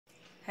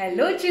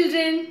Hello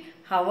children,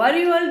 how are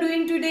you all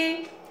doing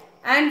today?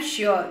 I am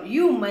sure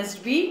you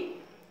must be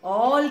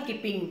all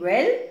keeping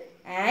well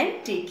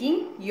and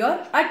taking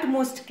your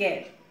utmost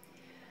care.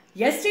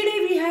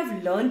 Yesterday we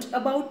have learnt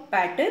about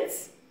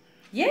patterns,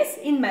 yes,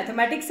 in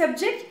mathematics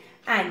subject,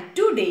 and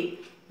today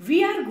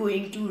we are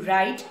going to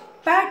write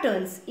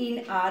patterns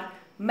in our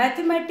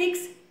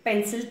mathematics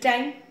pencil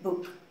time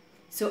book.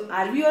 So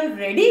are we all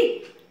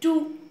ready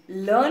to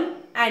learn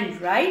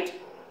and write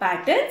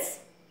patterns?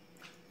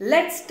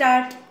 Let's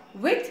start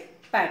with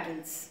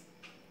patterns.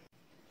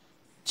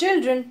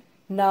 Children,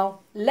 now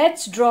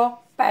let's draw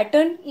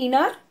pattern in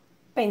our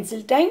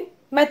pencil time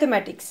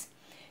mathematics.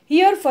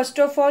 Here first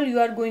of all you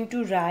are going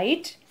to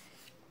write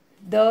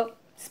the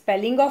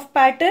spelling of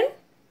pattern,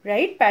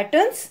 right?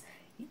 Patterns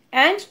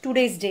and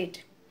today's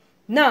date.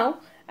 Now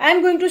I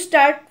am going to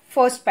start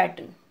first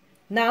pattern.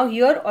 Now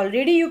here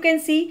already you can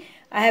see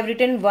I have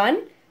written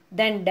one,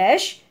 then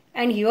dash,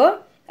 and here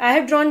I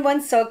have drawn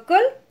one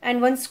circle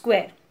and one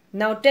square.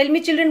 Now tell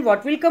me children,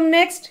 what will come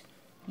next?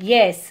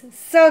 Yes,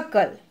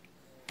 circle.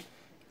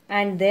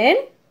 And then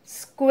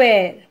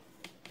square.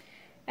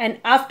 And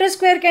after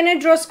square, can I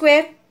draw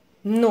square?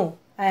 No,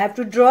 I have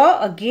to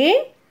draw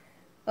again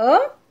a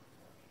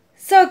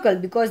circle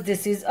because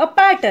this is a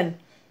pattern.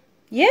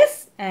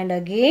 Yes, and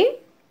again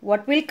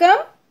what will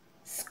come?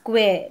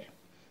 Square.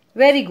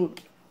 Very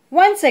good.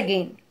 Once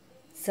again,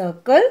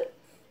 circle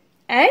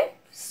and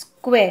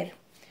square.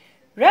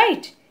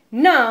 Right.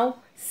 Now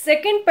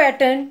second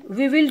pattern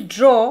we will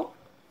draw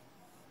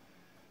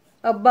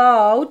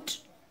about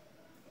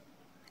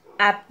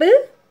apple.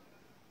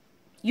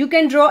 You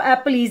can draw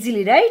apple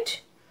easily, right?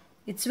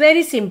 It's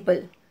very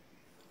simple.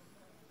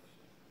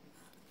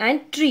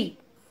 And tree.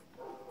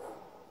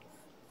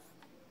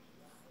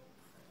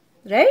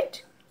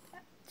 Right?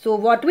 So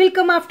what will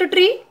come after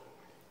tree?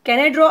 Can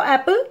I draw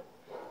apple?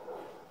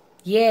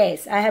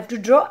 Yes, I have to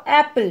draw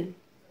apple.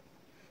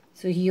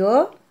 So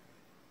here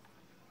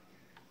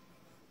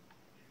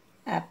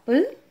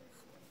apple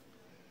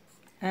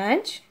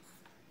and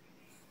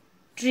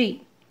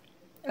tree.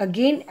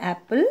 Again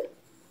apple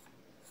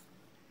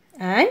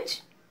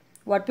and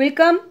what will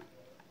come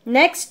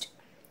next?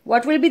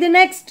 What will be the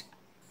next?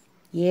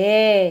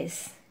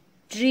 Yes,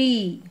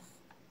 tree.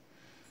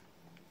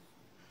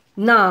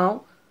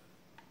 Now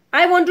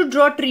I want to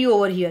draw tree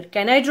over here.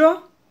 Can I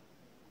draw?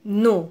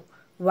 No.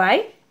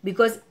 Why?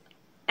 Because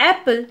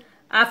apple,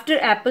 after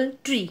apple,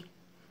 tree,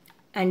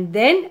 and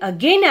then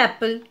again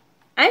apple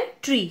and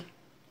tree.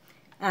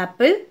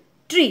 Apple,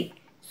 tree.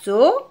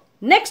 So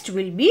next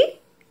will be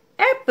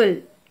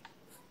apple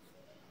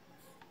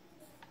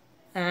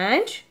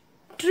and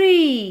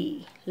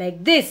tree,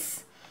 like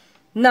this.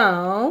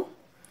 Now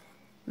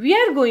we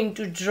are going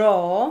to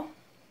draw.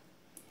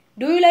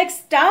 Do you like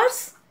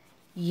stars?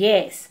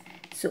 Yes.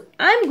 So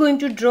I am going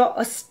to draw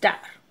a star.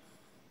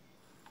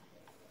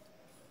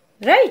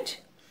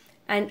 Right?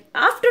 And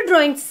after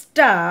drawing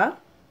star,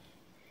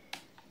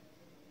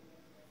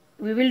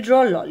 we will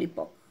draw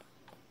lollipop.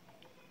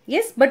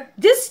 Yes, but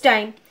this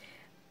time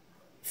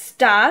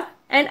star,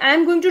 and I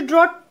am going to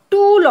draw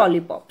two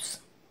lollipops.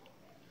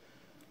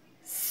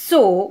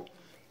 So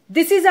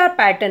this is our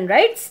pattern,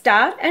 right?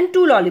 Star and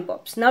two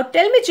lollipops. Now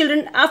tell me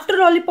children, after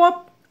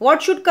lollipop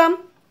what should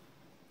come?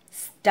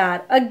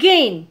 Star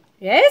again.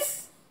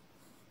 Yes.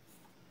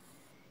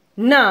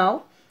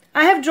 Now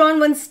I have drawn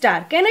one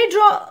star. Can I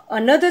draw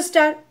another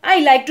star? I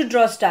like to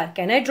draw star.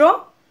 Can I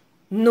draw?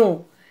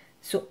 No.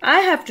 So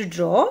I have to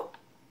draw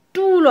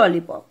two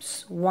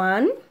lollipops.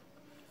 One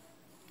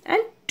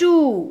and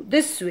two.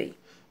 This way.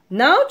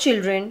 Now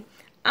children,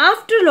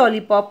 after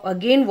lollipop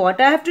again what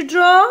I have to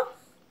draw?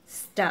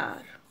 Star.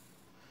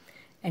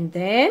 And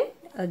then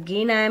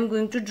again I am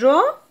going to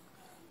draw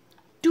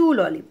two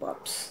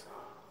lollipops.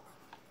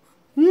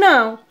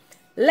 Now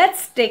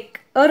let's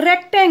take a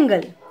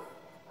rectangle.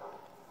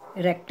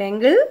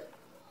 Rectangle.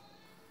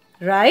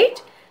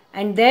 Right?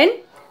 And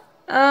then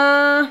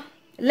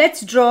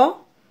let's draw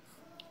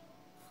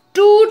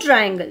two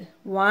triangle,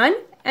 1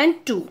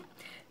 and 2.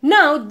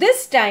 Now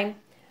this time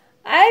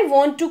I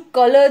want to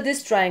color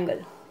this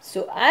triangle.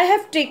 So I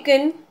have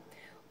taken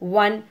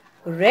one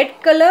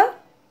red color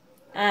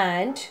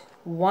and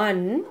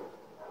one,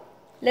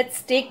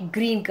 let's take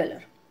green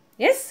color.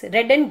 Yes,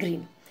 red and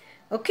green.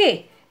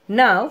 Okay.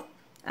 Now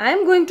I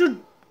am going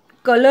to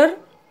color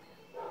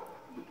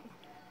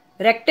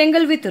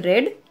rectangle with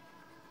red.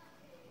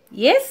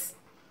 Yes.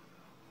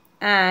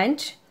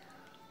 And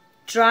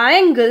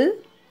triangle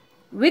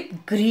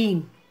with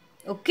green.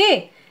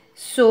 Okay.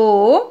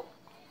 So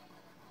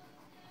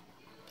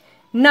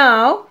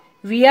now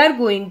we are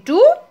going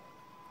to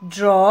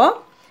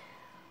draw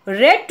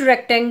red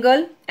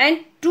rectangle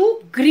and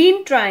two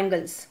green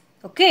triangles.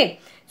 Okay.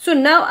 So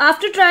now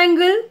after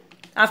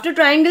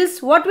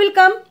triangles what will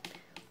come?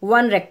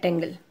 One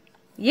rectangle.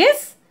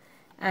 Yes.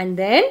 And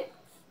then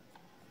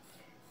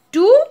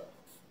two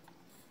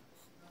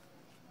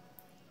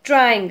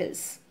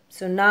triangles.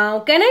 So now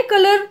can I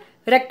color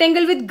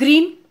rectangle with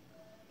green?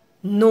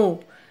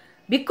 No,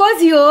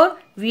 because here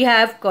we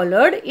have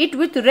colored it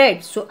with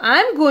red. So I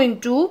am going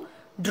to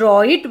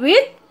draw it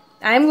with,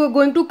 I am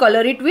going to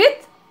color it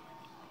with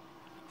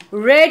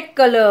red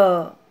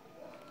color.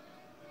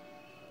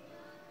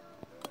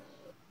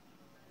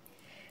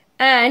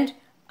 And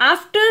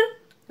after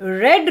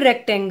red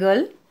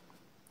rectangle,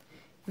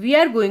 we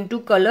are going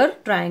to color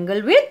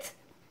triangle with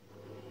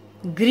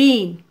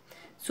green.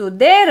 So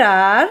there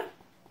are,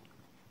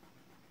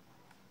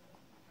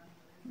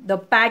 the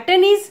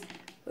pattern is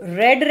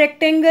red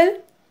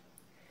rectangle,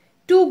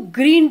 2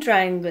 green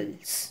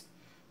triangles,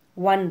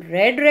 1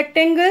 red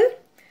rectangle,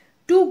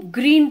 2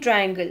 green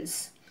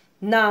triangles.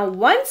 Now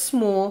once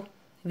more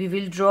we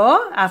will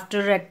draw,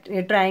 after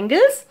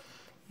triangles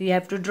we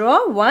have to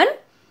draw 1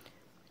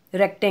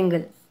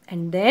 rectangle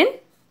and then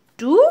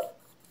 2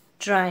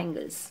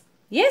 triangles.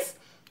 Yes,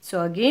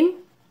 so again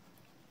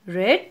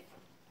red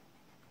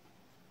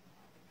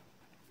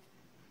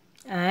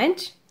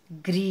and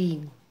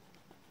green.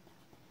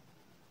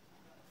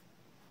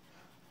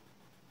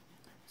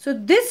 So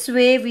this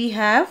way we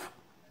have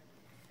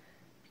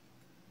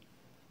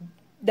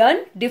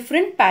done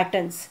different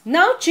patterns.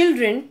 Now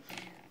children,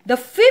 the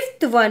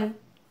 5th one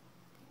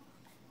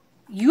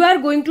you are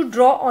going to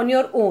draw on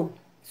your own.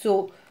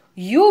 So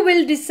you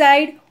will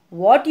decide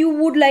what you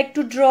would like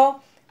to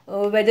draw,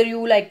 whether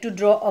you like to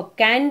draw a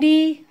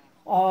candy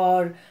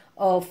or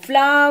a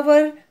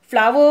flower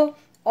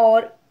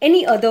or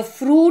any other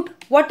fruit,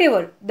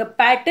 whatever the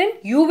pattern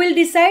you will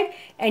decide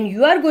and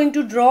you are going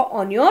to draw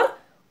on your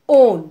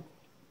own.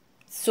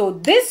 So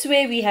this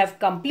way we have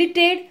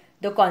completed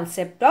the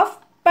concept of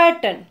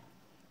pattern.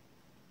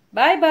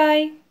 Bye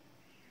bye.